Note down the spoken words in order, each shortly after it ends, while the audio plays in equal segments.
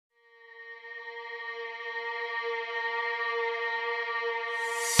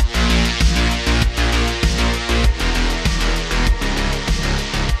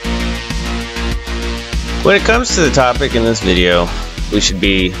When it comes to the topic in this video, we should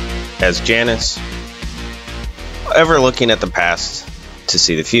be, as Janus, ever looking at the past to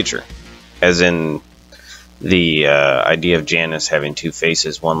see the future. As in the idea of Janus having two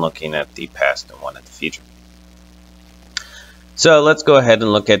faces, one looking at the past and one at the future. So let's go ahead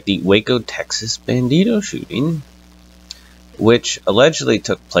and look at the Waco, Texas Bandito shooting, which allegedly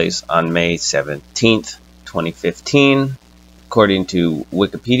took place on May 17th, 2015. According to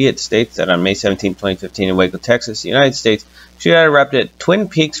Wikipedia, it states that on May 17, 2015 in Waco, Texas, United States, shootout erupted at Twin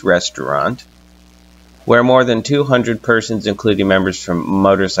Peaks restaurant, where more than 200 persons, including members from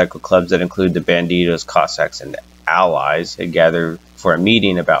motorcycle clubs that include the Banditos, Cossacks, and allies, had gathered for a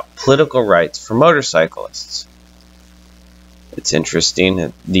meeting about political rights for motorcyclists. It's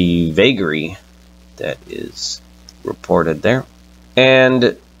interesting, the vagary that is reported there.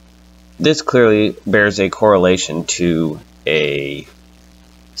 And this clearly bears a correlation to a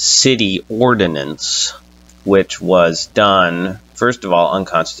city ordinance, which was done, first of all,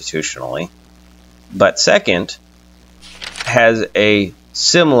 unconstitutionally, but second, has a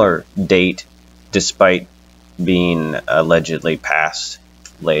similar date despite being allegedly passed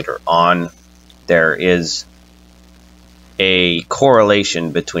later on. There is a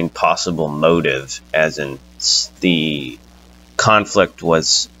correlation between possible motive, as in the conflict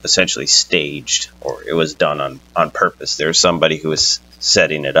was essentially staged, or it was done on purpose. There's somebody who was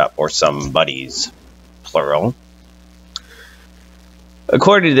setting it up, or somebody's, plural.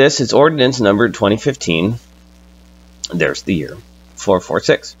 According to this, it's ordinance number 2015, there's the year,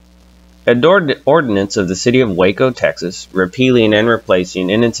 446. An ordinance of the city of Waco, Texas, repealing and replacing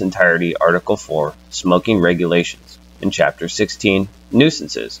in its entirety Article 4, Smoking Regulations, in Chapter 16,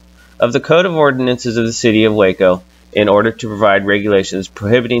 Nuisances, of the Code of Ordinances of the city of Waco, in order to provide regulations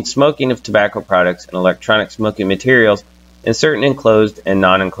prohibiting smoking of tobacco products and electronic smoking materials in certain enclosed and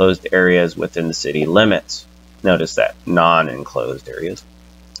non-enclosed areas within the city limits. Notice that, non-enclosed areas.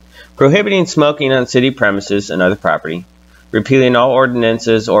 Prohibiting smoking on city premises and other property, repealing all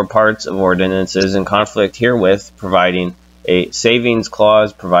ordinances or parts of ordinances in conflict herewith, providing a savings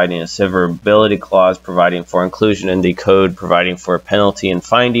clause, providing a severability clause, providing for inclusion in the code, providing for a penalty and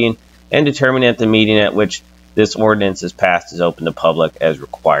finding, and determining at the meeting at which this ordinance is passed is open to public as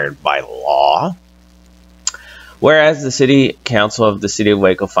required by law. Whereas the City Council of the City of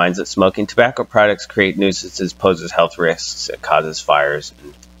Waco finds that smoking tobacco products create nuisances, poses health risks, it causes fires.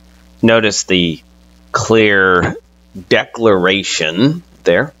 And notice the clear declaration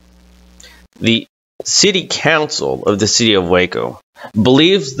there. The City Council of the City of Waco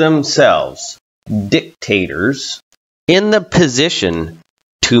believes themselves dictators in the position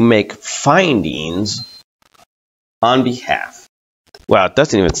to make findings on behalf. Well, it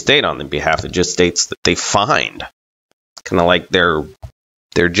doesn't even state on the behalf, it just states that they find. Kind of like they're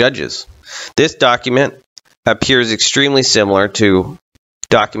judges. This document appears extremely similar to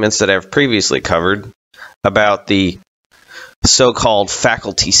documents that I've previously covered about the so-called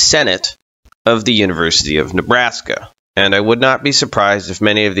Faculty Senate of the University of Nebraska. And I would not be surprised if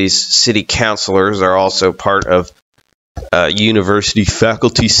many of these city councilors are also part of university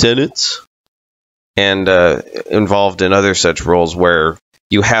faculty senates, and involved in other such roles where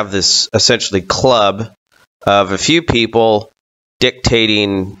you have this essentially club of a few people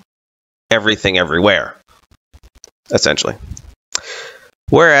dictating everything everywhere, essentially.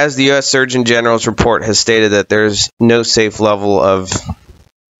 Whereas the U.S. Surgeon General's report has stated that there's no safe level of,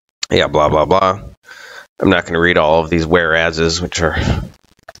 blah, blah, blah. I'm not going to read all of these whereases, which are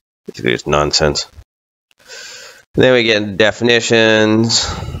just nonsense. And then we get into definitions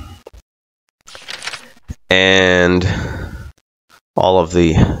and all of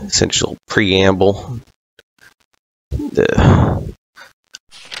the essential preamble, the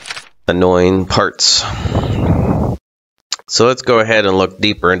annoying parts. So let's go ahead and look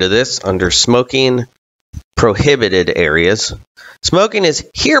deeper into this under smoking prohibited areas. Smoking is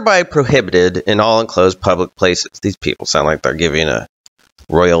hereby prohibited in all enclosed public places. These people sound like they're giving a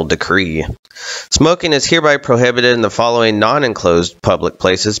royal decree. Smoking is hereby prohibited in the following non-enclosed public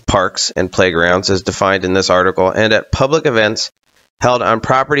places, parks, and playgrounds as defined in this article, and at public events held on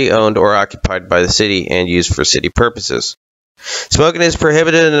property owned or occupied by the city and used for city purposes. Smoking is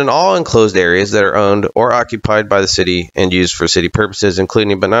prohibited in all enclosed areas that are owned or occupied by the city and used for city purposes,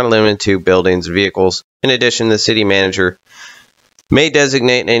 including but not limited to buildings and vehicles. In addition, the city manager may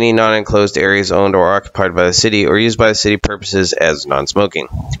designate any non-enclosed areas owned or occupied by the city or used by the city purposes as non-smoking.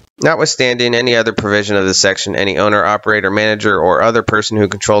 Notwithstanding any other provision of this section, any owner, operator, manager, or other person who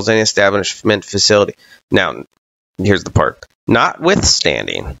controls any establishment, facility. Now, here's the part.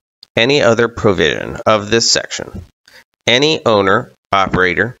 Notwithstanding any other provision of this section, any owner,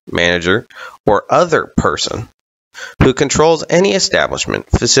 operator, manager, or other person who controls any establishment,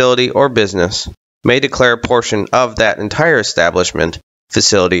 facility, or business may declare a portion of that entire establishment,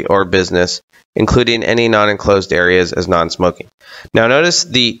 facility, or business, including any non-enclosed areas, as non-smoking. Now notice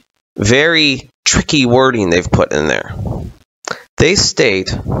the very tricky wording they've put in there. They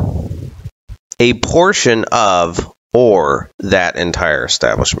state a portion of or that entire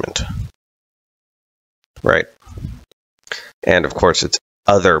establishment. Right? And of course it's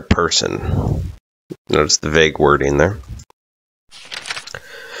other person. Notice the vague wording there.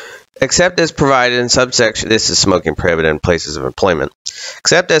 Except as provided in subsection, this is smoking prohibited in places of employment.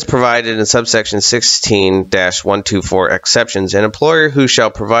 Except as provided in subsection 16-124 exceptions, an employer who shall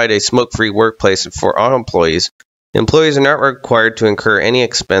provide a smoke-free workplace for all employees are not required to incur any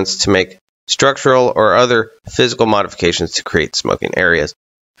expense to make structural or other physical modifications to create smoking areas.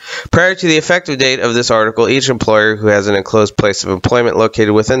 Prior to the effective date of this article, each employer who has an enclosed place of employment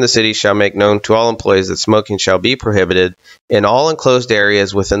located within the city shall make known to all employees that smoking shall be prohibited in all enclosed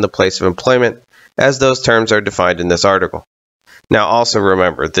areas within the place of employment, as those terms are defined in this article. Now also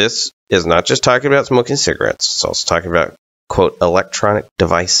remember, this is not just talking about smoking cigarettes, it's also talking about, quote, electronic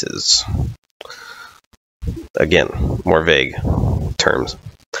devices. Again, more vague terms.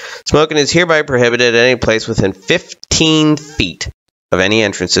 Smoking is hereby prohibited at any place within 15 feet of any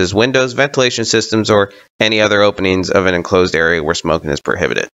entrances, windows, ventilation systems, or any other openings of an enclosed area where smoking is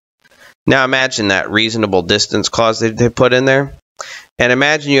prohibited. Now imagine that reasonable distance clause they put in there. And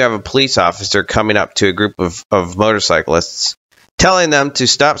imagine you have a police officer coming up to a group of motorcyclists, telling them to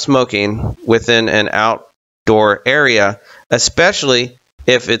stop smoking within an outdoor area, especially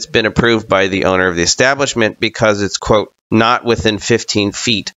if it's been approved by the owner of the establishment because it's, quote, not within 15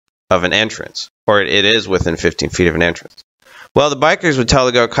 feet of an entrance, or it is within 15 feet of an entrance. Well, the bikers would tell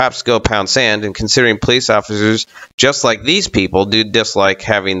the cops to go pound sand, and considering police officers, just like these people, do dislike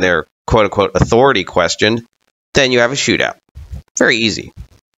having their quote-unquote authority questioned, then you have a shootout. Very easy.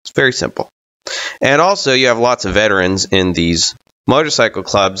 It's very simple. And also, you have lots of veterans in these motorcycle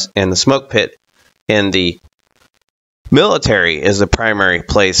clubs, and the smoke pit in the military is the primary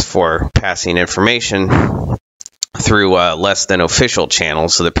place for passing information through less than official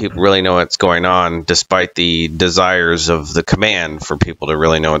channels so that people really know what's going on, despite the desires of the command for people to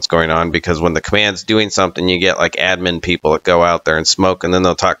really know what's going on, because when the command's doing something, you get like admin people that go out there and smoke, and then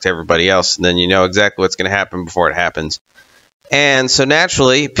they'll talk to everybody else, and then you know exactly what's going to happen before it happens. And so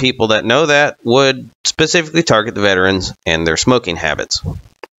naturally, people that know that would specifically target the veterans and their smoking habits.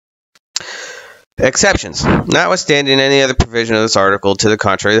 Exceptions. Notwithstanding any other provision of this article, to the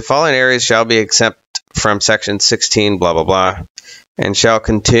contrary, the following areas shall be exempt from section 16, blah, blah, blah, and shall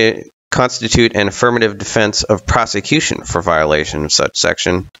constitute an affirmative defense of prosecution for violation of such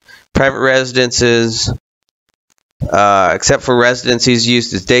section. Private residences, except for residencies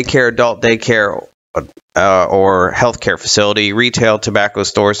used as daycare, adult daycare, or healthcare facility, retail tobacco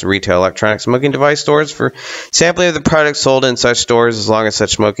stores, and retail electronic smoking device stores for sampling of the products sold in such stores, as long as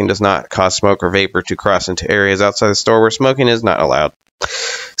such smoking does not cause smoke or vapor to cross into areas outside the store where smoking is not allowed.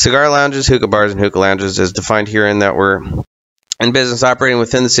 Cigar lounges, hookah bars, and hookah lounges, as defined herein, that were in business operating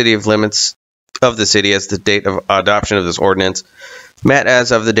within the city of limits of the city as the date of adoption of this ordinance, met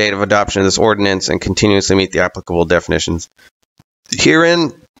as of the date of adoption of this ordinance, and continuously meet the applicable definitions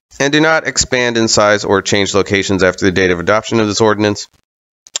herein, and do not expand in size or change locations after the date of adoption of this ordinance,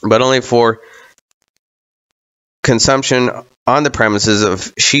 but only for consumption on the premises of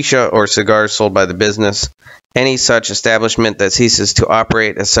shisha or cigars sold by the business. Any such establishment that ceases to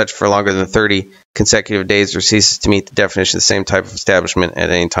operate as such for longer than 30 consecutive days or ceases to meet the definition of the same type of establishment at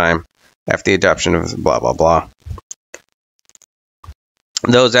any time after the adoption of blah, blah, blah.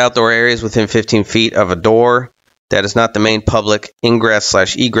 Those outdoor areas within 15 feet of a door that is not the main public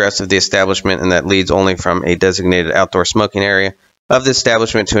ingress/egress of the establishment and that leads only from a designated outdoor smoking area of the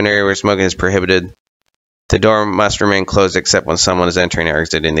establishment to an area where smoking is prohibited. The door must remain closed except when someone is entering or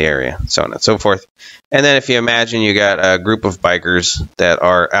exiting the area, so on and so forth. And then if you imagine you got a group of bikers that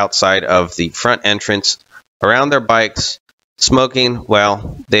are outside of the front entrance around their bikes smoking,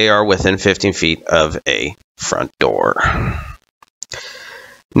 well, they are within 15 feet of a front door.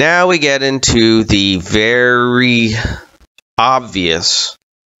 Now we get into the very obvious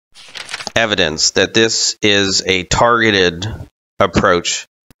evidence that this is a targeted approach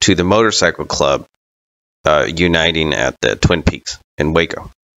to the motorcycle club uniting at the Twin Peaks in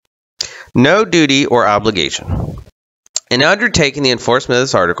Waco. No duty or obligation. In undertaking the enforcement of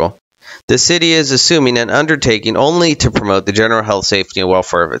this article, the city is assuming an undertaking only to promote the general health, safety, and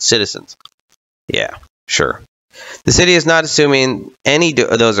welfare of its citizens. Yeah, sure. The city is not assuming any,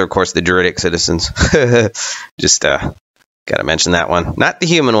 those are of course the juridic citizens, just got Gotta mention that one. Not the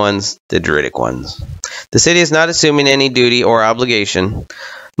human ones, the Druidic ones. The city is not assuming any duty or obligation,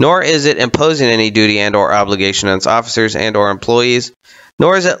 nor is it imposing any duty and or obligation on its officers and or employees,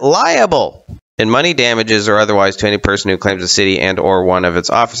 nor is it liable in money damages or otherwise to any person who claims the city and or one of its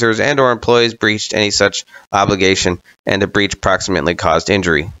officers and or employees breached any such obligation and the breach proximately caused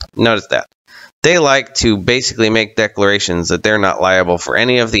injury. Notice that. They like to basically make declarations that they're not liable for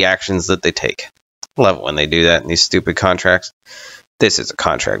any of the actions that they take. Love it when they do that in these stupid contracts. This is a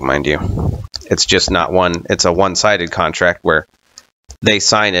contract, mind you. It's just not one. It's a one-sided contract where they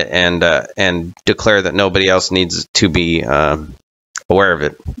sign it and declare that nobody else needs to be aware of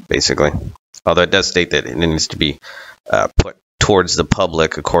it, basically. Although it does state that it needs to be put towards the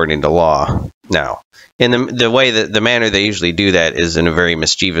public according to law. Now, in the way that the manner they usually do that is in a very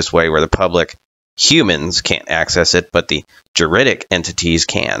mischievous way where the public humans can't access it, but the juridic entities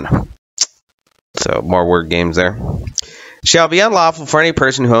can. So more word games there. Shall be unlawful for any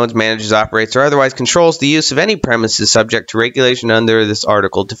person who owns, manages, operates, or otherwise controls the use of any premises subject to regulation under this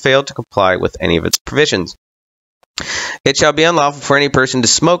article to fail to comply with any of its provisions. It shall be unlawful for any person to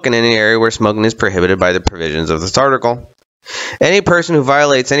smoke in any area where smoking is prohibited by the provisions of this article. Any person who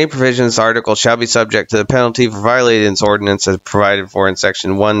violates any provision of this article shall be subject to the penalty for violating this ordinance as provided for in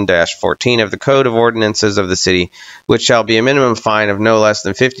Section 1-14 of the Code of Ordinances of the City, which shall be a minimum fine of no less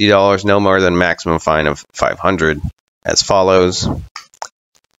than $50, no more than a maximum fine of $500, as follows.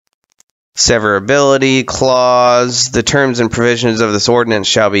 Severability clause. The terms and provisions of this ordinance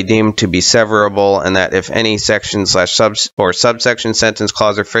shall be deemed to be severable, and that if any section / subsection, sentence,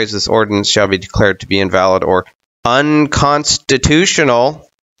 clause, or phrase of this ordinance shall be declared to be invalid or unconstitutional.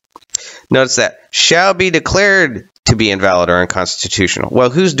 Notice that. Shall be declared to be invalid or unconstitutional.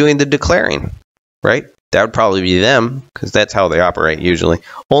 Well, who's doing the declaring, right? That would probably be them, because that's how they operate usually.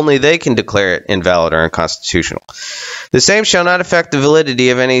 Only they can declare it invalid or unconstitutional. The same shall not affect the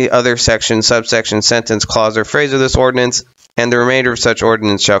validity of any other section, subsection, sentence, clause, or phrase of this ordinance, and the remainder of such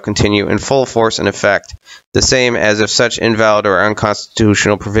ordinance shall continue in full force and effect, the same as if such invalid or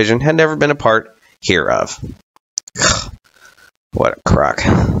unconstitutional provision had never been a part hereof. What a crock.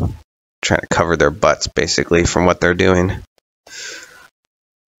 Trying to cover their butts, basically, from what they're doing.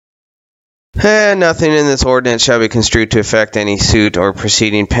 Nothing in this ordinance shall be construed to affect any suit or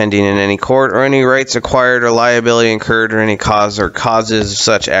proceeding pending in any court, or any rights acquired or liability incurred, or any cause or causes of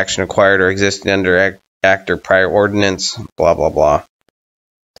such action acquired or existing under act or prior ordinance, blah, blah, blah.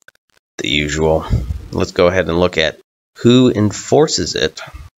 The usual. Let's go ahead and look at who enforces it.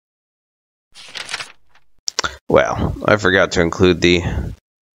 Well, I forgot to include the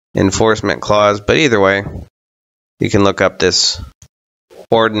enforcement clause, but either way, you can look up this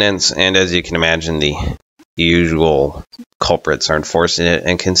ordinance, and as you can imagine, the usual culprits are enforcing it.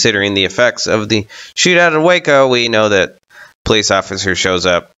 And considering the effects of the shootout in Waco, we know that police officer shows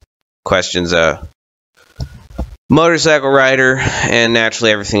up, questions a motorcycle rider, and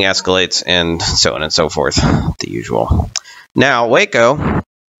naturally everything escalates, and so on and so forth. The usual. Now, Waco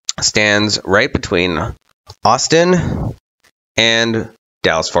stands right between Austin and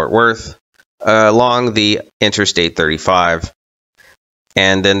Dallas-Fort Worth along the Interstate 35.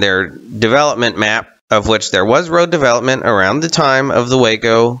 And then their development map, of which there was road development around the time of the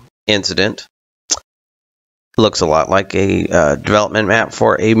Waco incident, looks a lot like a development map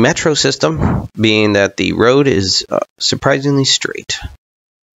for a metro system, being that the road is surprisingly straight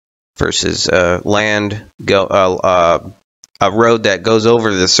versus a road that goes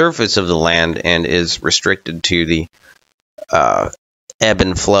over the surface of the land and is restricted to the ebb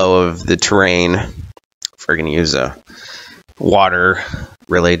and flow of the terrain. If we're going to use a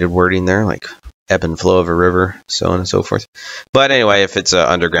water-related wording there, like ebb and flow of a river, so on and so forth. But anyway, if it's an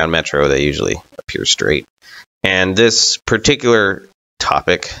underground metro, they usually appear straight. And this particular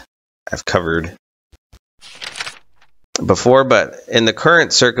topic I've covered before, but in the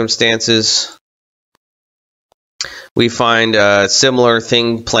current circumstances, we find a similar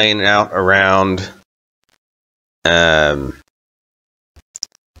thing playing out around the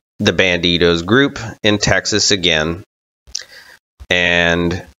Banditos group in Texas again,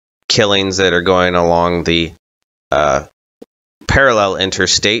 and killings that are going along the parallel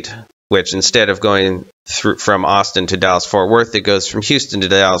interstate, which instead of going through from Austin to Dallas-Fort Worth, it goes from Houston to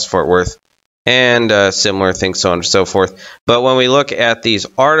Dallas-Fort Worth, and similar things, so on and so forth. But when we look at these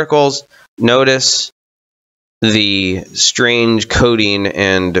articles, notice the strange coding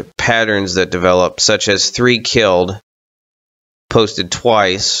and patterns that develop, such as 3 killed, posted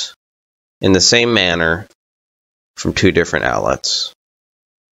twice in the same manner from 2 different outlets.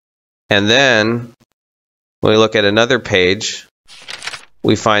 And then when we look at another page,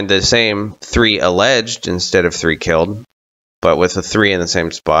 we find the same 3 alleged instead of 3 killed. but with a 3 in the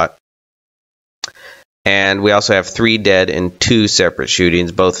same spot. And we also have 3 dead in 2 separate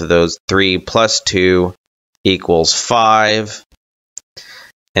shootings. Both of those, 3 plus 2 equals 5.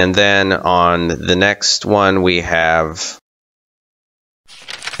 And then on the next one, we have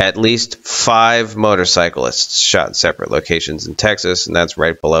at least 5 motorcyclists shot in separate locations in Texas, and that's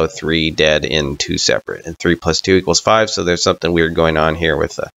right below 3 dead in 2 separate. And 3 plus 2 equals 5, so there's something weird going on here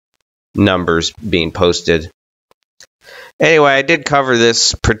with the numbers being posted. Anyway, I did cover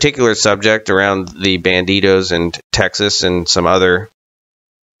this particular subject around the banditos in Texas and some other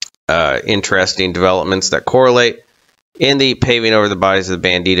interesting developments that correlate in the paving over the bodies of the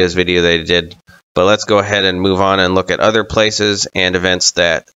banditos video they did. But let's go ahead and move on and look at other places and events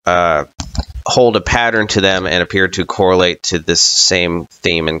that hold a pattern to them and appear to correlate to this same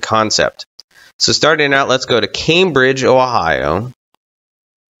theme and concept. So starting out, let's go to Cambridge, Ohio,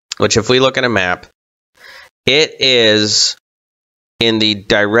 which if we look at a map, it is in the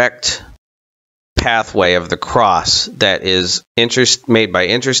direct pathway of the cross that is made by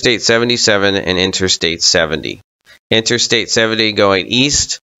Interstate 77 and Interstate 70. Interstate 70 going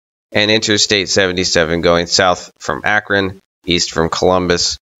east and Interstate 77 going south from Akron, east from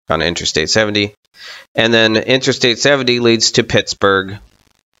Columbus on Interstate 70. And then Interstate 70 leads to Pittsburgh,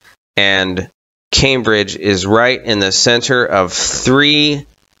 and Cambridge is right in the center of 3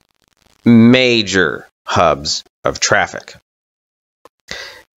 major hubs of traffic.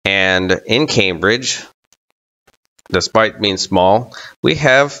 And in Cambridge, despite being small, we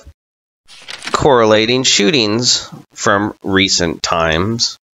have correlating shootings from recent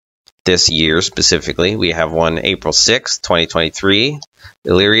times. This year specifically, we have one April 6th, 2023.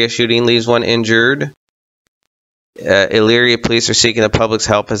 Elyria shooting leaves 1 injured. Elyria police are seeking the public's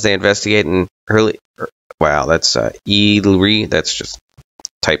help as they investigate an early... Wow, that's Elyria. That's just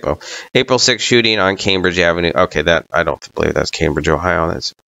typo. April 6th shooting on Cambridge Avenue. Okay, that I don't believe that's Cambridge, Ohio.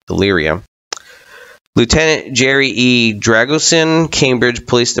 That's Elyria. Lieutenant Jerry E. Dragosin, Cambridge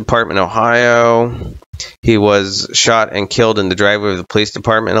Police Department, Ohio. He was shot and killed in the driveway of the police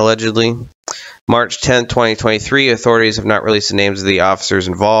department, allegedly. March 10, 2023, authorities have not released the names of the officers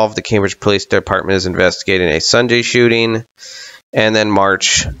involved. The Cambridge Police Department is investigating a Sunday shooting. And then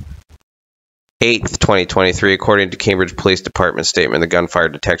March 8th, 2023, according to Cambridge Police Department statement, the gunfire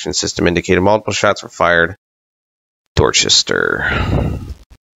detection system indicated multiple shots were fired. Dorchester.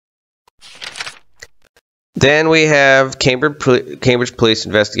 Then we have Cambridge Police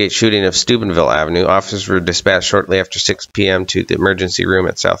investigate shooting of Steubenville Avenue. Officers were dispatched shortly after 6 p.m. to the emergency room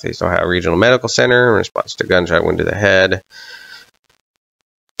at Southeast Ohio Regional Medical Center in response to a gunshot wound to the head.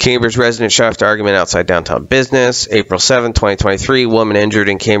 Cambridge resident shot after argument outside downtown business. April 7, 2023, woman injured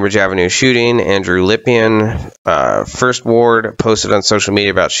in Cambridge Avenue shooting. Andrew Lippian, First Ward, posted on social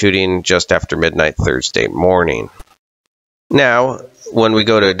media about shooting just after midnight Thursday morning. Now, when we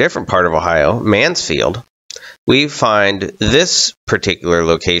go to a different part of Ohio, Mansfield, we find this particular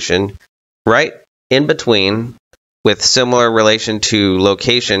location right in between, with similar relation to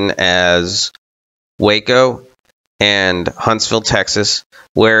location as Waco and Huntsville, Texas,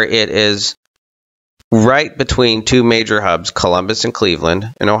 where it is right between 2 major hubs, Columbus and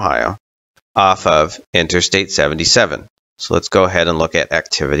Cleveland in Ohio, off of Interstate 77. So let's go ahead and look at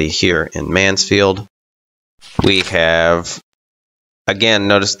activity here in Mansfield. We have, again,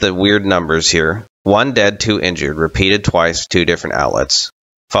 notice the weird numbers here. 1 dead, 2 injured, repeated twice, 2 different outlets,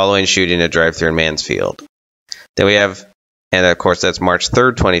 following shooting at drive-thru in Mansfield. Then we have, and of course that's March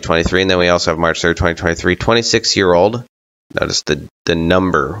 3rd, 2023, and then we also have March 3rd, 2023, 26-year-old. Notice the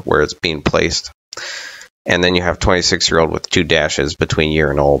number where it's being placed. And then you have 26-year-old with 2 dashes between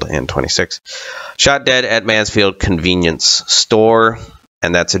year and old and 26. Shot dead at Mansfield convenience store,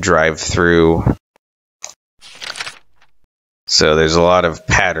 and that's a drive-thru. So there's a lot of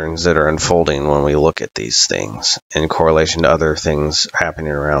patterns that are unfolding when we look at these things in correlation to other things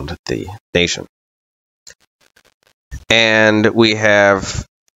happening around the nation. And we have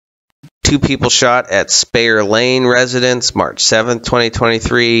 2 people shot at Speyer Lane residence, March 7th,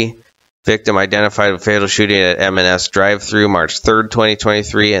 2023. Victim identified with fatal shooting at M&S drive-thru, March 3rd,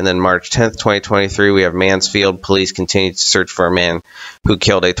 2023. And then March 10th, 2023, we have Mansfield. Police continue to search for a man who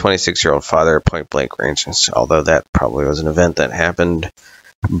killed a 26-year-old father at point-blank range. Although that probably was an event that happened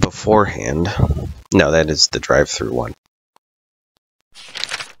beforehand. No, that is the drive-thru one.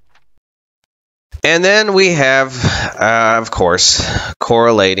 And then we have, of course,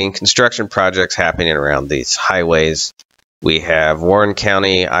 correlating construction projects happening around these highways. We have Warren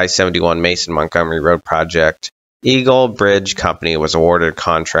County I-71 Mason-Montgomery Road Project. Eagle Bridge Company was awarded a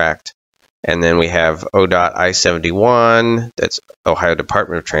contract. And then we have ODOT I-71, that's Ohio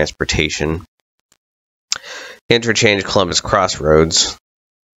Department of Transportation. Interchange Columbus Crossroads.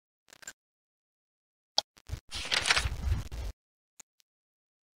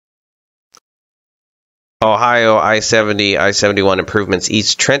 Ohio I-70, I-71 Improvements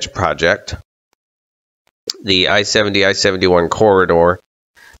East Trench Project. The I-70, I-71 corridor.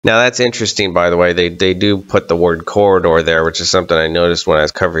 Now that's interesting, by the way. They do put the word corridor there, which is something I noticed when I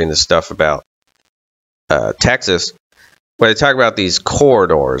was covering the stuff about Texas, where they talk about these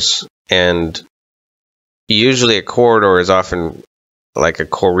corridors. And usually a corridor is often like a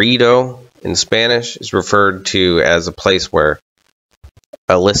corrido in Spanish, is referred to as a place where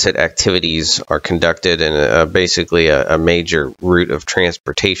illicit activities are conducted and basically a major route of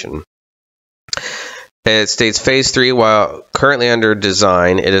transportation. It states phase 3, while currently under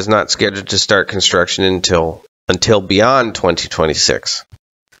design, it is not scheduled to start construction until beyond 2026.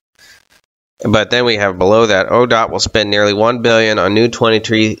 But then we have below that, ODOT will spend nearly $1 billion on new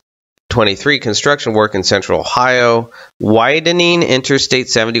 23 construction work in central Ohio, widening Interstate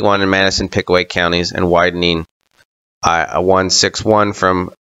 71 in Madison, Pickaway counties, and widening I-161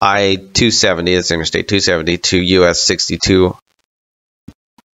 from I-270, that's Interstate 270, to US 62.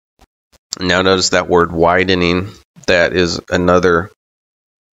 Now notice that word widening. That is another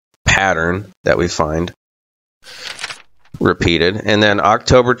pattern that we find repeated. And then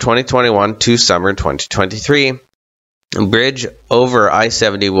October 2021 to summer 2023, a bridge over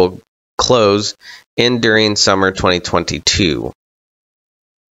I-70 will close in during summer 2022.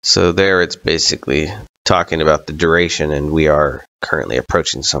 So there it's basically talking about the duration, and we are currently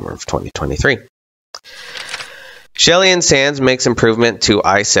approaching summer of 2023. Shelley and Sands makes improvement to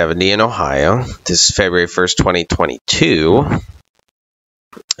I-70 in Ohio. This is February 1st, 2022,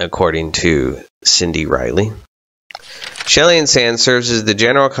 according to Cindy Riley. Shelley and Sands serves as the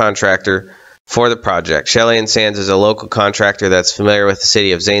general contractor for the project. Shelley and Sands is a local contractor that's familiar with the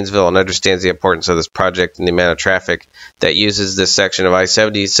city of Zanesville and understands the importance of this project and the amount of traffic that uses this section of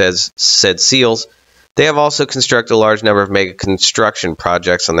I-70, said Seals. They have also constructed a large number of mega construction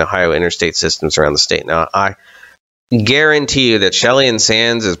projects on the Ohio interstate systems around the state. Now, I guarantee you that Shelley and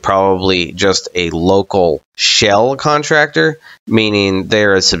Sands is probably just a local shell contractor, meaning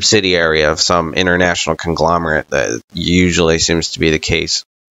they're a subsidiary of some international conglomerate. That usually seems to be the case.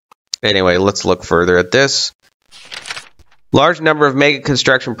 Anyway, let's look further at this. Large number of mega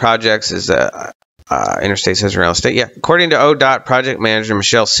construction projects is interstate systems around the state. Yeah, according to ODOT project manager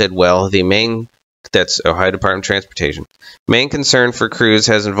Michelle Sidwell, that's Ohio Department of Transportation. Main concern for crews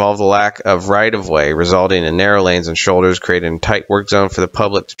has involved the lack of right-of-way, resulting in narrow lanes and shoulders, creating a tight work zone for the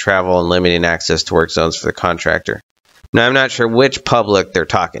public to travel and limiting access to work zones for the contractor. Now, I'm not sure which public they're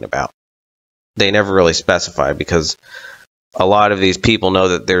talking about. They never really specify, because a lot of these people know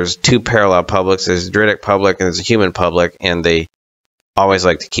that there's two parallel publics. There's a juridic public and there's a human public, and they always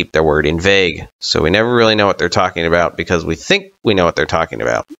like to keep their wording vague. So we never really know what they're talking about, because we think we know what they're talking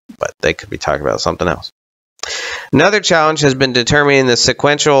about, but they could be talking about something else. Another challenge has been determining the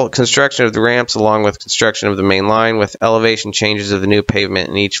sequential construction of the ramps along with construction of the main line, with elevation changes of the new pavement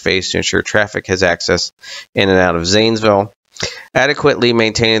in each phase to ensure traffic has access in and out of Zanesville. Adequately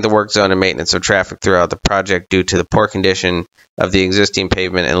maintaining the work zone and maintenance of traffic throughout the project due to the poor condition of the existing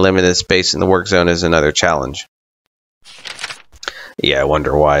pavement and limited space in the work zone is another challenge. Yeah, I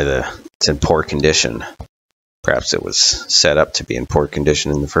wonder why it's in poor condition. Perhaps it was set up to be in poor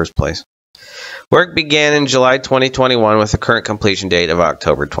condition in the first place. Work began in July 2021 with a current completion date of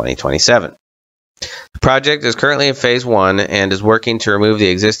October 2027. The project is currently in phase 1 and is working to remove the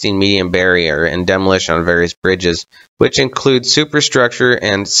existing median barrier and demolition on various bridges, which include superstructure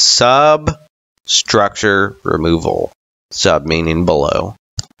and substructure removal. Sub meaning below,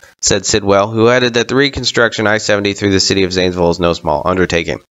 said Sidwell, who added that the reconstruction I-70 through the city of Zanesville is no small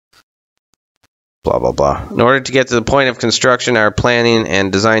undertaking. Blah, blah, blah. In order to get to the point of construction, our planning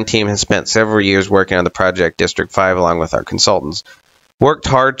and design team has spent several years working on the project. District 5, along with our consultants, worked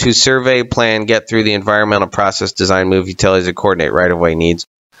hard to survey, plan, get through the environmental process, design, move utilities, and coordinate right-of-way needs.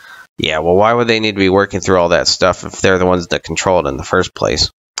 Yeah, well, why would they need to be working through all that stuff if they're the ones that control it in the first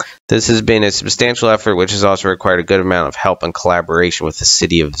place? This has been a substantial effort, which has also required a good amount of help and collaboration with the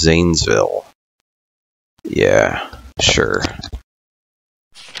city of Zanesville. Yeah, sure.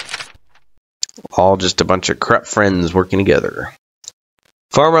 All just a bunch of corrupt friends working together.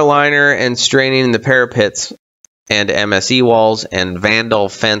 Former liner and straining the parapets and MSE walls and vandal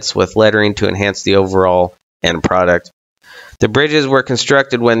fence with lettering to enhance the overall end product. The bridges were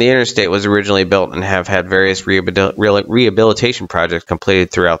constructed when the interstate was originally built and have had various rehabilitation projects completed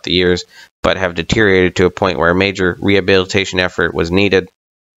throughout the years, but have deteriorated to a point where a major rehabilitation effort was needed.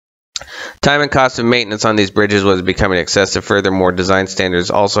 Time and cost of maintenance on these bridges was becoming excessive. Furthermore, design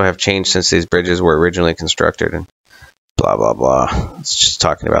standards also have changed since these bridges were originally constructed, and blah, blah, blah. It's just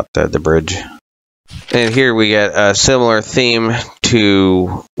talking about the bridge. And here we get a similar theme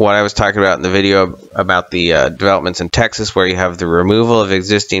to what I was talking about in the video about the developments in Texas, where you have the removal of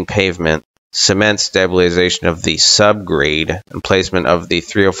existing pavement, cement stabilization of the subgrade, and placement of the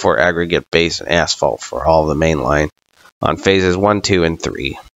 304 aggregate base and asphalt for all the main line on phases 1, 2, and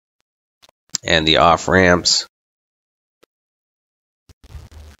 3. And the off-ramps.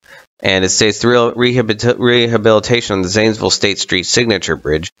 And it states the rehabilitation on the Zanesville State Street Signature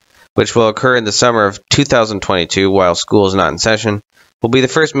Bridge, which will occur in the summer of 2022 while school is not in session, will be the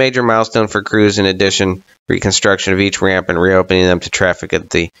first major milestone for crews. In addition, reconstruction of each ramp and reopening them to traffic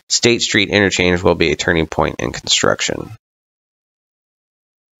at the State Street interchange will be a turning point in construction.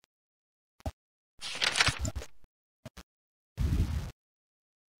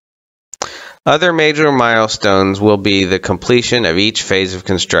 Other major milestones will be the completion of each phase of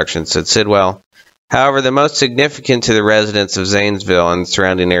construction, said Sidwell. However, the most significant to the residents of Zanesville and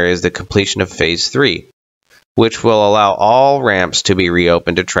surrounding areas is the completion of Phase 3, which will allow all ramps to be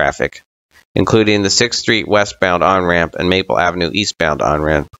reopened to traffic, including the 6th Street westbound on-ramp and Maple Avenue eastbound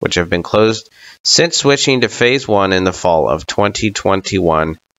on-ramp, which have been closed since switching to Phase 1 in the fall of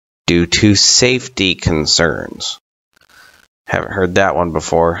 2021 due to safety concerns. Haven't heard that one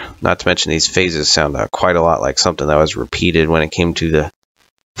before. Not to mention these phases sound quite a lot like something that was repeated when it came to the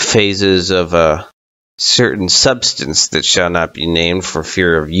phases of a certain substance that shall not be named for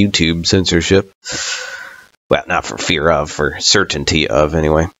fear of YouTube censorship. Well, not for fear of, for certainty of,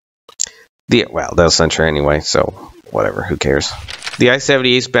 anyway. Well, they'll censor anyway, so whatever, who cares. The I-70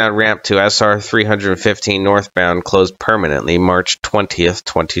 eastbound ramp to SR 315 northbound closed permanently March 20th,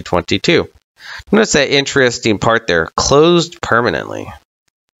 2022. Notice that interesting part there, closed permanently.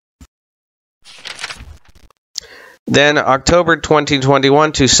 Then October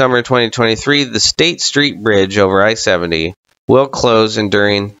 2021 to summer 2023, the State Street Bridge over I-70 will close, and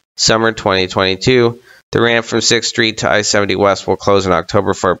during summer 2022, the ramp from 6th Street to I-70 West will close in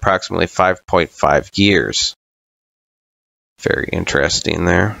October for approximately 5.5 years. Very interesting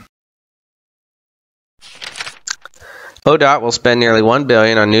there. ODOT will spend nearly $1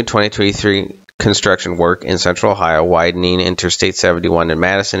 billion on new 2023 construction work in Central Ohio, widening Interstate 71 in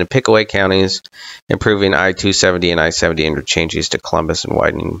Madison and Pickaway counties, improving I-270 and I-70 interchanges to Columbus, and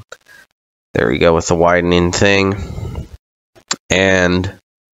widening. There we go with the widening thing. And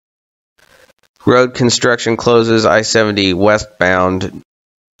road construction closes I-70 westbound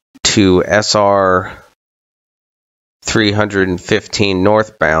to SR 315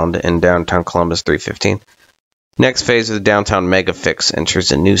 northbound in downtown Columbus 315. Next phase of the downtown Megafix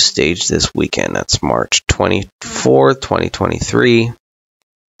enters a new stage this weekend. That's March 24th, 2023.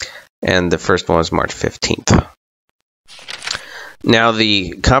 And the first one was March 15th. Now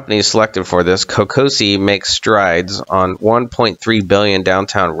the company selected for this, Kokosi, makes strides on $1.3 billion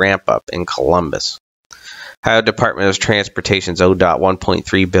downtown ramp-up in Columbus. Ohio Department of Transportation's ODOT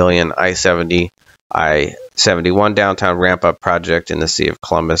 $1.3 billion I-71 downtown ramp-up project in the city of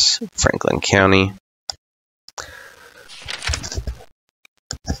Columbus, Franklin County.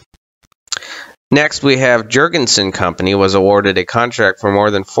 Next, we have Jurgensen Company was awarded a contract for more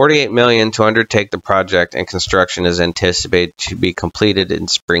than $48 million to undertake the project, and construction is anticipated to be completed in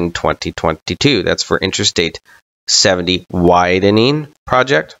spring 2022. That's for Interstate 70 widening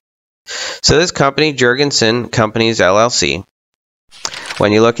project. So this company, Jurgensen Companies LLC,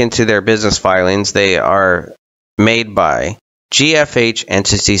 when you look into their business filings, they are made by GFH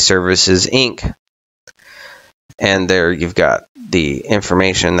Entity Services, Inc. And there you've got the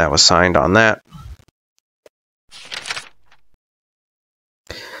information that was signed on that.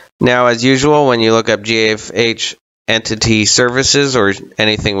 Now, as usual, when you look up GFH Entity Services or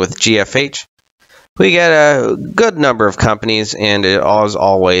anything with GFH, we get a good number of companies, and it, as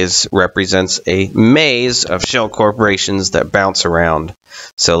always, represents a maze of shell corporations that bounce around.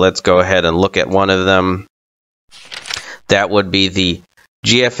 So let's go ahead and look at one of them. That would be the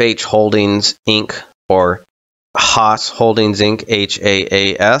GFH Holdings, Inc., or Haas Holdings, Inc.,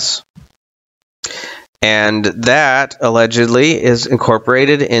 HAAS. And that allegedly is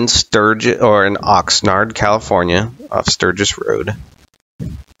incorporated in Sturgis, or in Oxnard, California, off Sturgis Road.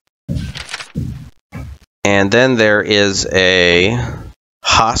 And then there is a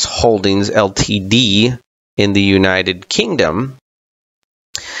Haas Holdings Ltd. In the United Kingdom.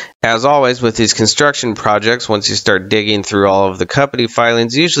 As always with these construction projects, once you start digging through all of the company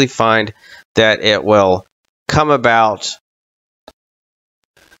filings, you usually find that it will come about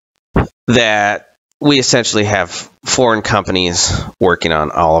that we essentially have foreign companies working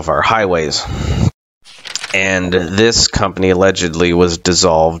on all of our highways. And this company allegedly was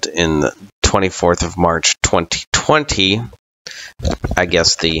dissolved in the 24th of March 2020. I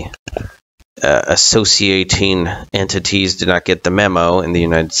guess the associating entities did not get the memo in the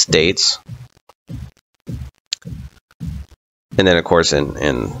United States. And then, of course,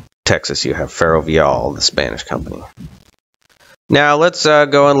 in Texas, you have Ferrovial, the Spanish company. Now, let's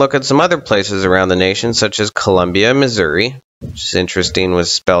go and look at some other places around the nation, such as Columbia, Missouri, which is interesting,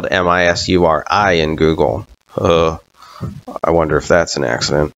 was spelled M-I-S-U-R-I in Google. I wonder if that's an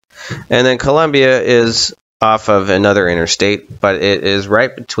accident. And then Columbia is off of another interstate, but it is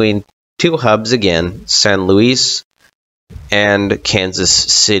right between two hubs again, San Luis and Kansas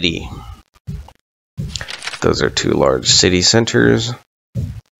City. Those are two large city centers.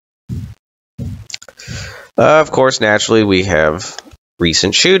 Of course, naturally, we have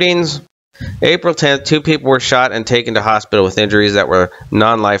recent shootings. April 10th, 2 people were shot and taken to hospital with injuries that were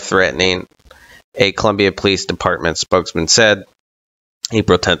non-life-threatening, a Columbia Police Department spokesman said.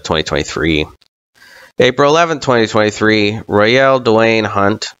 April 10th, 2023. April 11th, 2023, Royale Dwayne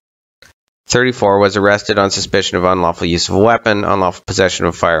Hunt, 34, was arrested on suspicion of unlawful use of a weapon, unlawful possession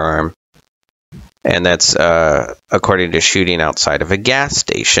of a firearm. And that's according to shooting outside of a gas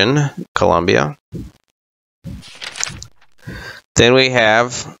station, Columbia. Then we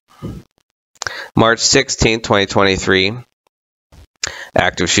have March 16th, 2023,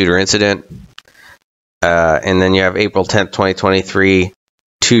 active shooter incident. And then you have April 10th, 2023,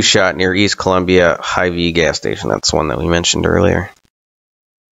 2 shot near East Columbia Hy-Vee gas station. That's the one that we mentioned earlier.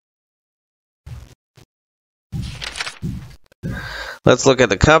 Let's look at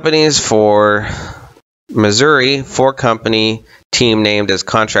the companies for Missouri. 4-company team named as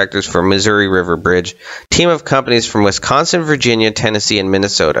contractors for Missouri River Bridge. Team of companies from Wisconsin, Virginia, Tennessee, and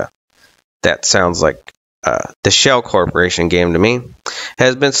Minnesota. That sounds like the Shell Corporation game to me.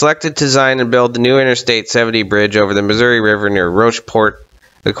 Has been selected to design and build the new Interstate 70 bridge over the Missouri River near Rocheport,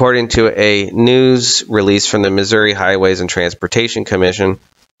 according to a news release from the Missouri Highways and Transportation Commission.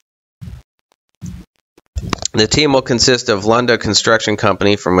 The team will consist of Lunda Construction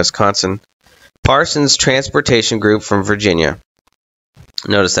Company from Wisconsin, Parsons Transportation Group from Virginia.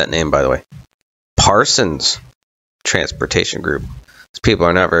 Notice that name, by the way. Parsons Transportation Group. These people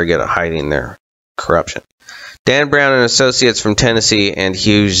are not very good at hiding their corruption. Dan Brown and Associates from Tennessee, and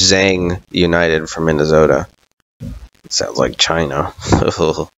Hugh Zhang United from Minnesota. It sounds like China.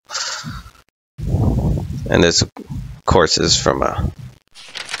 And this, of course, is from an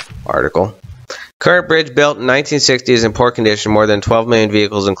article. Current bridge built in 1960 is in poor condition. More than 12 million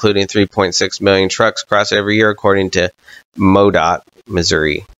vehicles, including 3.6 million trucks, cross it every year, according to MoDOT,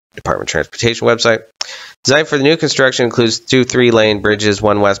 Missouri Department of Transportation website. Design for the new construction includes 2 3-lane bridges,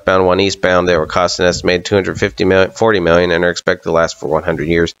 1 westbound, 1 eastbound. They were cost an estimated $240 million and are expected to last for 100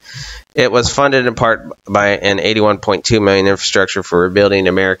 years. It was funded in part by an $81.2 million Infrastructure for Rebuilding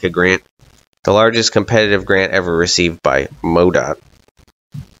America grant, the largest competitive grant ever received by MoDOT.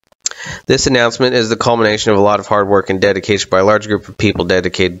 This announcement is the culmination of a lot of hard work and dedication by a large group of people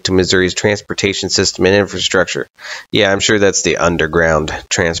dedicated to Missouri's transportation system and infrastructure. Yeah, I'm sure that's the underground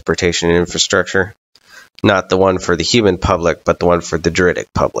transportation infrastructure. Not the one for the human public, but the one for the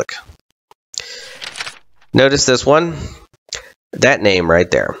Druidic public. Notice this one. That name right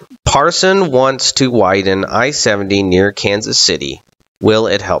there. Parson wants to widen I-70 near Kansas City. Will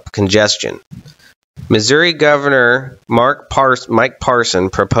it help congestion? Missouri Governor Mike Parson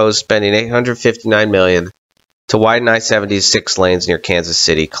proposed spending $859 million to widen I-70's 6 lanes near Kansas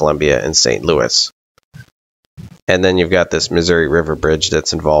City, Columbia, and St. Louis. And then you've got this Missouri River Bridge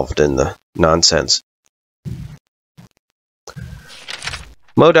that's involved in the nonsense.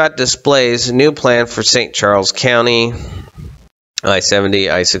 MoDOT displays a new plan for St. Charles County,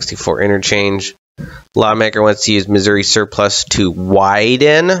 I-70, I-64 interchange. Lawmaker wants to use Missouri surplus to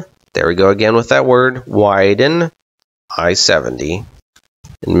widen, there we go again with that word, widen I-70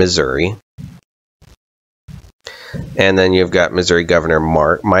 in Missouri. And then you've got Missouri Governor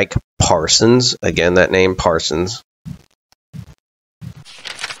Mike Parsons, again that name Parsons.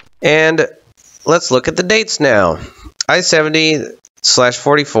 And let's look at the dates now.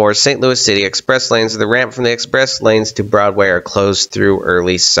 I-70/44 St. Louis City express lanes. The ramp from the express lanes to Broadway are closed through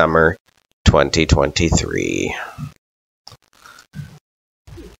early summer 2023.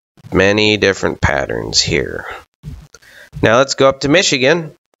 Many different patterns here. Now let's go up to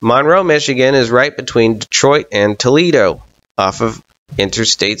Michigan. Monroe, Michigan is right between Detroit and Toledo off of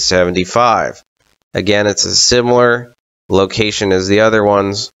Interstate 75. Again, it's a similar location as the other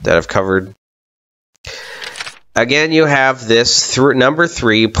ones that I've covered. Again, you have this number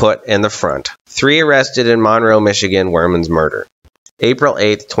 3 put in the front. 3 arrested in Monroe, Michigan, Werman's murder. April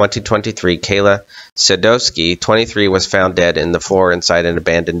 8, 2023, Kayla Sadowski, 23, was found dead in the floor inside an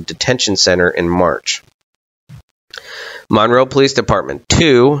abandoned detention center in March. Monroe Police Department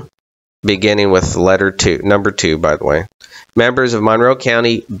 2, beginning with letter 2, number 2, by the way. Members of Monroe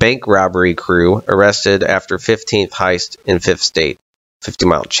County bank robbery crew arrested after 15th heist in 5th state.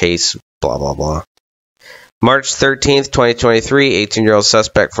 50-mile chase, blah, blah, blah. March 13th, 2023, 18-year-old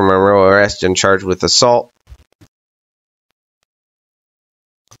suspect from Monroe arrested and charged with assault.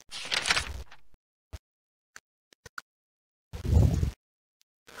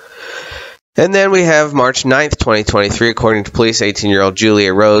 And then we have March 9th, 2023. According to police, 18-year-old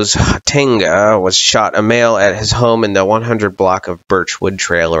Julia Rose Hatenga was shot a male at his home in the 100 block of Birchwood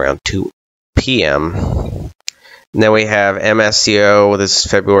Trail around 2 p.m. And then we have MSCO. This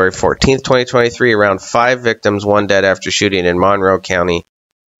is February 14th, 2023. Around 5 victims, 1 dead after shooting in Monroe County.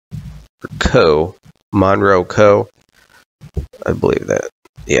 Monroe Co. I believe that.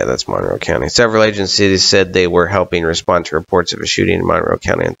 Yeah, that's Monroe County. Several agencies said they were helping respond to reports of a shooting in Monroe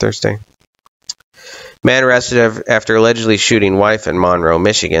County on Thursday. Man arrested after allegedly shooting wife in Monroe,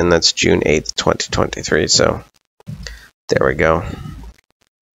 Michigan. That's June 8th, 2023. So, there we go.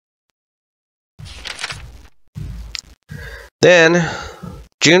 Then,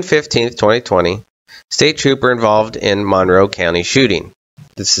 June 15th, 2020, state trooper involved in Monroe County shooting.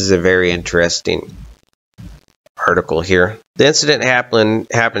 This is a very interesting article here. The incident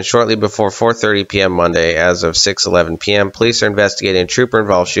happened shortly before 4:30 p.m. Monday. As of 6:11 p.m., police are investigating a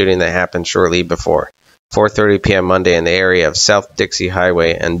trooper-involved shooting that happened shortly before 4:30 p.m. Monday in the area of South Dixie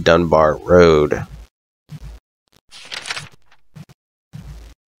Highway and Dunbar Road.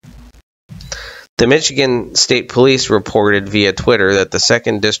 The Michigan State Police reported via Twitter that the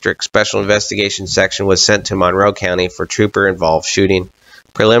 2nd District Special Investigations Section was sent to Monroe County for trooper-involved shooting.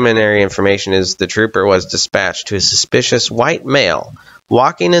 Preliminary information is the trooper was dispatched to a suspicious white male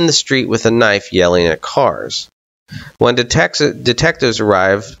walking in the street with a knife yelling at cars. When detectives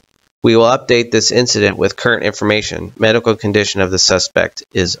arrived, we will update this incident with current information. Medical condition of the suspect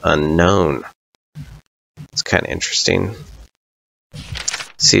is unknown. It's kind of interesting.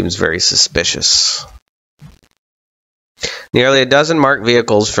 Seems very suspicious. Nearly a dozen marked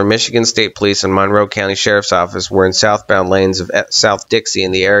vehicles from Michigan State Police and Monroe County Sheriff's Office were in southbound lanes of South Dixie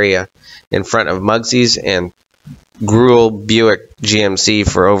in the area in front of Muggsy's and Gruel Buick GMC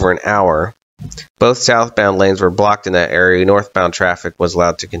for over an hour. Both southbound lanes were blocked in that area. Northbound traffic was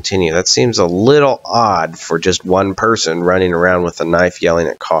allowed to continue. That seems a little odd for just one person running around with a knife yelling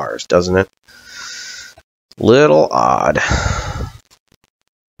at cars, doesn't it? Little odd.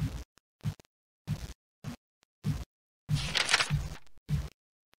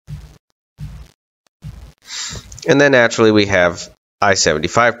 And then naturally we have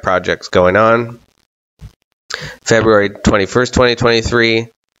I-75 projects going on. February 21st, 2023,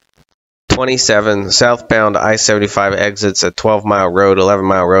 27 southbound I-75 exits at 12-mile road,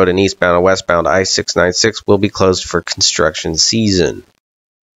 11-mile road, and eastbound and westbound I-696 will be closed for construction season.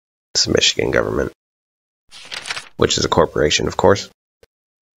 It's the Michigan government, which is a corporation, of course.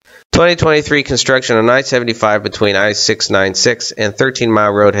 2023 construction on I-75 between I-696 and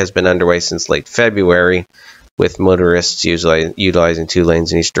 13-mile road has been underway since late February, with motorists utilizing 2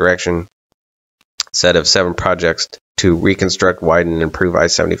 lanes in each direction. Set of 7 projects to reconstruct, widen, and improve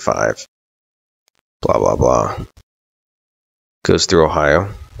I-75. Blah, blah, blah. Goes through Ohio.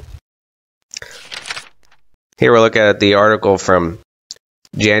 Here we're looking at the article from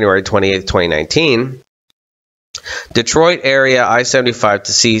January 28th, 2019. Detroit area I-75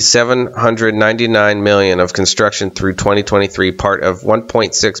 to see $799 million of construction through 2023, part of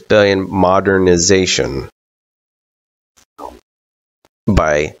 $1.6 billion modernization.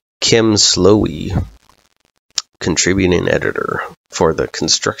 By Kim Slowey, contributing editor for the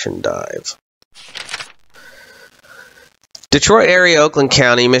Construction Dive. Detroit area, Oakland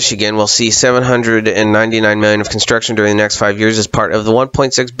County, Michigan will see $799 million of construction during the next 5 years as part of the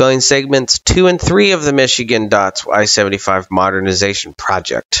 $1.6 billion segments 2 and 3 of the Michigan DOT's I-75 modernization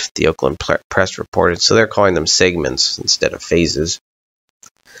project, the Oakland Press reported. So they're calling them segments instead of phases.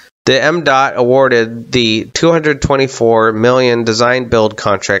 The MDOT awarded the $224 million design-build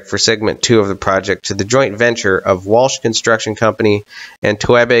contract for Segment 2 of the project to the joint venture of Walsh Construction Company and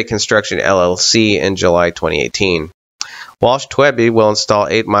Twebe Construction LLC in July 2018. Walsh Twebe will install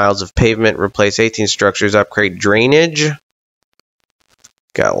 8 miles of pavement, replace 18 structures, upgrade drainage.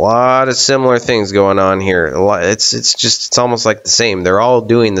 Got a lot of similar things going on here. It's almost like the same. They're all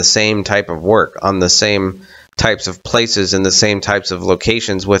doing the same type of work on the same types of places in the same types of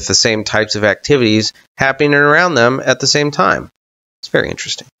locations with the same types of activities happening around them at the same time. It's very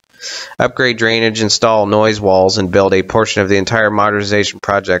interesting. Upgrade drainage, install noise walls, and build a portion of the entire modernization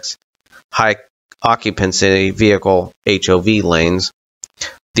project's high occupancy vehicle HOV lanes.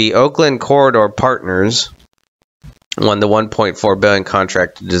 The Oakland Corridor Partners won the $1.4 billion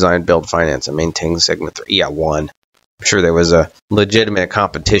contract to design, build, finance, and maintain segment 3. Yeah, won. I'm sure there was a legitimate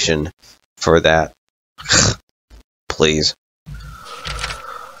competition for that. Please.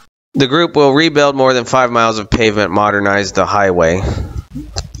 The group will rebuild more than 5 miles of pavement, modernize the highway.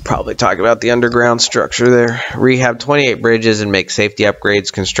 Probably talking about the underground structure there. Rehab 28 bridges and make safety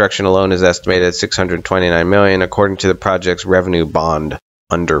upgrades. Construction alone is estimated at $629 million, according to the project's revenue bond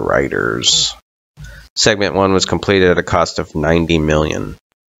underwriters. Segment 1 was completed at a cost of $90 million.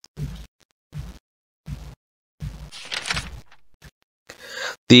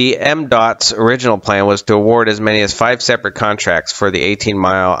 The MDOT's original plan was to award as many as 5 separate contracts for the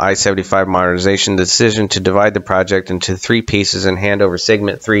 18-mile I-75 modernization. The decision to divide the project into 3 pieces and hand over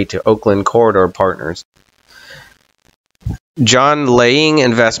Segment 3 to Oakland Corridor Partners. John Laying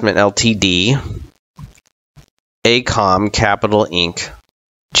Investment Ltd., ACOM Capital Inc.,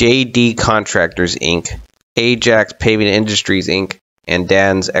 JD Contractors Inc., Ajax Paving Industries Inc., and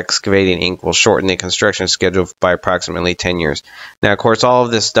Dan's Excavating Inc. will shorten the construction schedule by approximately 10 years. Now, of course, all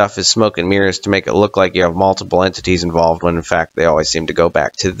of this stuff is smoke and mirrors to make it look like you have multiple entities involved, when in fact they always seem to go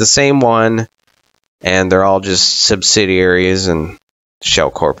back to the same one, and they're all just subsidiaries and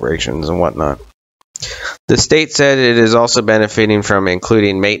shell corporations and whatnot. The state said it is also benefiting from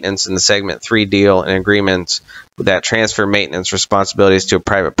including maintenance in the Segment 3 deal and agreements that transfer maintenance responsibilities to a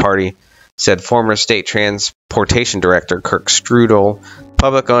private party, said former state transportation director Kirk Strudel.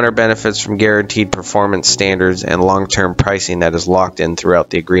 Public owner benefits from guaranteed performance standards and long-term pricing that is locked in throughout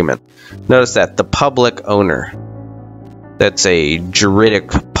the agreement. Notice that, the public owner. That's a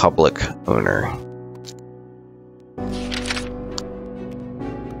juridic public owner.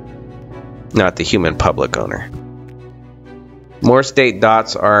 Not the human public owner. More state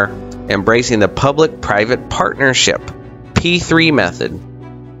dots are embracing the public-private partnership, P3 method.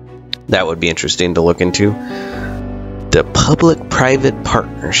 That would be interesting to look into. The public-private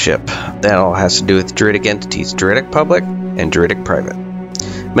partnership. That all has to do with juridic entities. Juridic public and juridic private.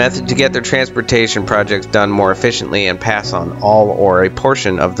 Method to get their transportation projects done more efficiently and pass on all or a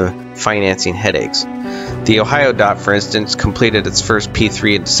portion of the financing headaches. The Ohio DOT, for instance, completed its first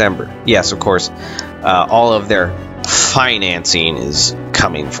P3 in December. Yes, of course, all of their financing is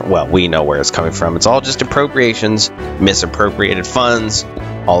coming from, well, we know where it's coming from. It's all just appropriations, misappropriated funds,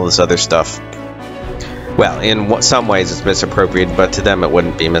 all this other stuff. Well, in some ways it's misappropriated, but to them it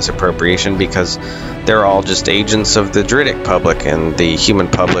wouldn't be misappropriation because they're all just agents of the juridic public, and the human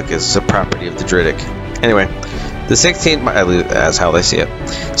public is the property of the juridic. Anyway, the 16-mile, as how they see it,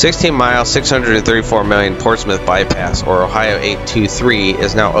 16-mile, $634 million Portsmouth bypass, or Ohio 823,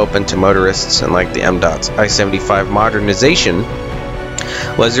 is now open to motorists, and like the MDOT's I-75 modernization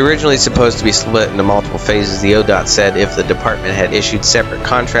was originally supposed to be split into multiple phases. The ODOT said if the department had issued separate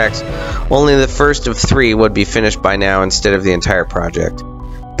contracts, only the first of 3 would be finished by now instead of the entire project.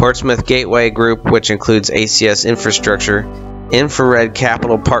 Portsmouth Gateway Group, which includes ACS Infrastructure, Infrared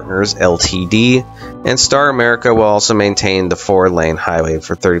Capital Partners Ltd., and Star America, will also maintain the 4-lane highway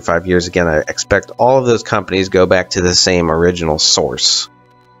for 35 years. Again, I expect all of those companies go back to the same original source.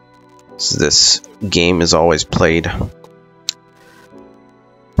 So this game is always played.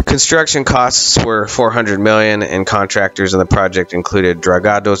 Construction costs were $400 million, and contractors in the project included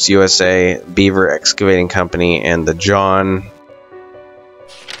Dragados USA, Beaver Excavating Company, and the John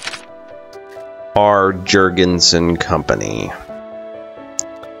R. Jurgensen Company.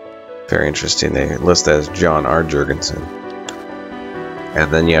 Very interesting. They list that as John R. Jurgensen.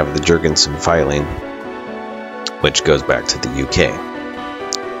 And then you have the Jurgensen filing, which goes back to the UK.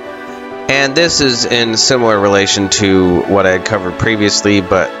 And this is in similar relation to what I had covered previously,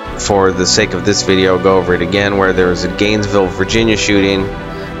 but for the sake of this video, I'll go over it again, where there was a Gainesville, Virginia shooting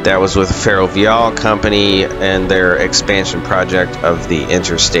that was with Ferrovial Company and their expansion project of the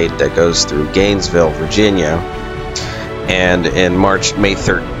interstate that goes through Gainesville, Virginia. And in May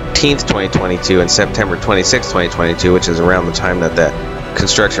 13th, 2022 and September 26th, 2022, which is around the time that that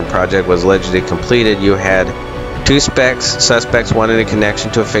construction project was allegedly completed, you had 2 suspects, one in a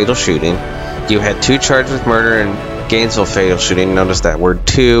connection to a fatal shooting. You had 2 charged with murder and Gainesville fatal shooting. Notice that word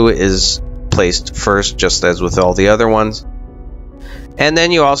 2 is placed first, just as with all the other ones. And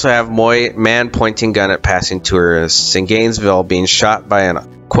then you also have man pointing gun at passing tourists in Gainesville being shot by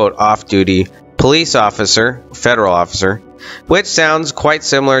an, quote, off-duty police officer, federal officer, which sounds quite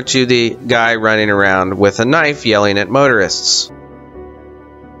similar to the guy running around with a knife yelling at motorists.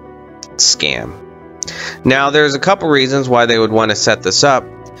 Scam. Now, there's a couple reasons why they would want to set this up,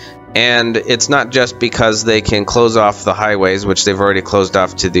 and it's not just because they can close off the highways, which they've already closed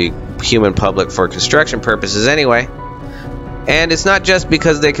off to the human public for construction purposes anyway. And it's not just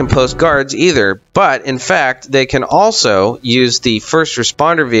because they can post guards either, but in fact, they can also use the first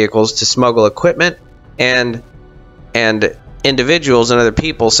responder vehicles to smuggle equipment and individuals and other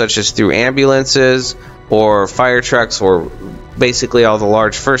people, such as through ambulances or fire trucks or basically all the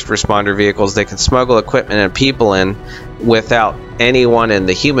large first responder vehicles. They can smuggle equipment and people in without anyone in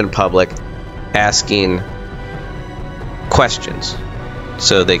the human public asking questions.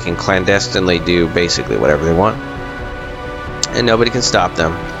 So they can clandestinely do basically whatever they want. And nobody can stop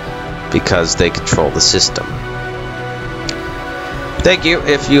them because they control the system. Thank you.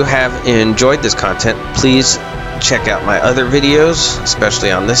 If you have enjoyed this content, please check out my other videos,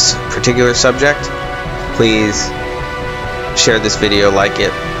 especially on this particular subject. Please share this video, like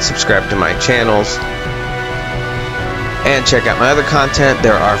it, subscribe to my channels, and check out my other content.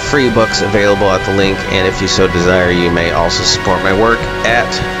 There are free books available at the link, and if you so desire, you may also support my work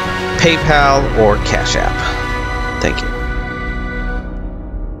at PayPal or Cash App. Thank you.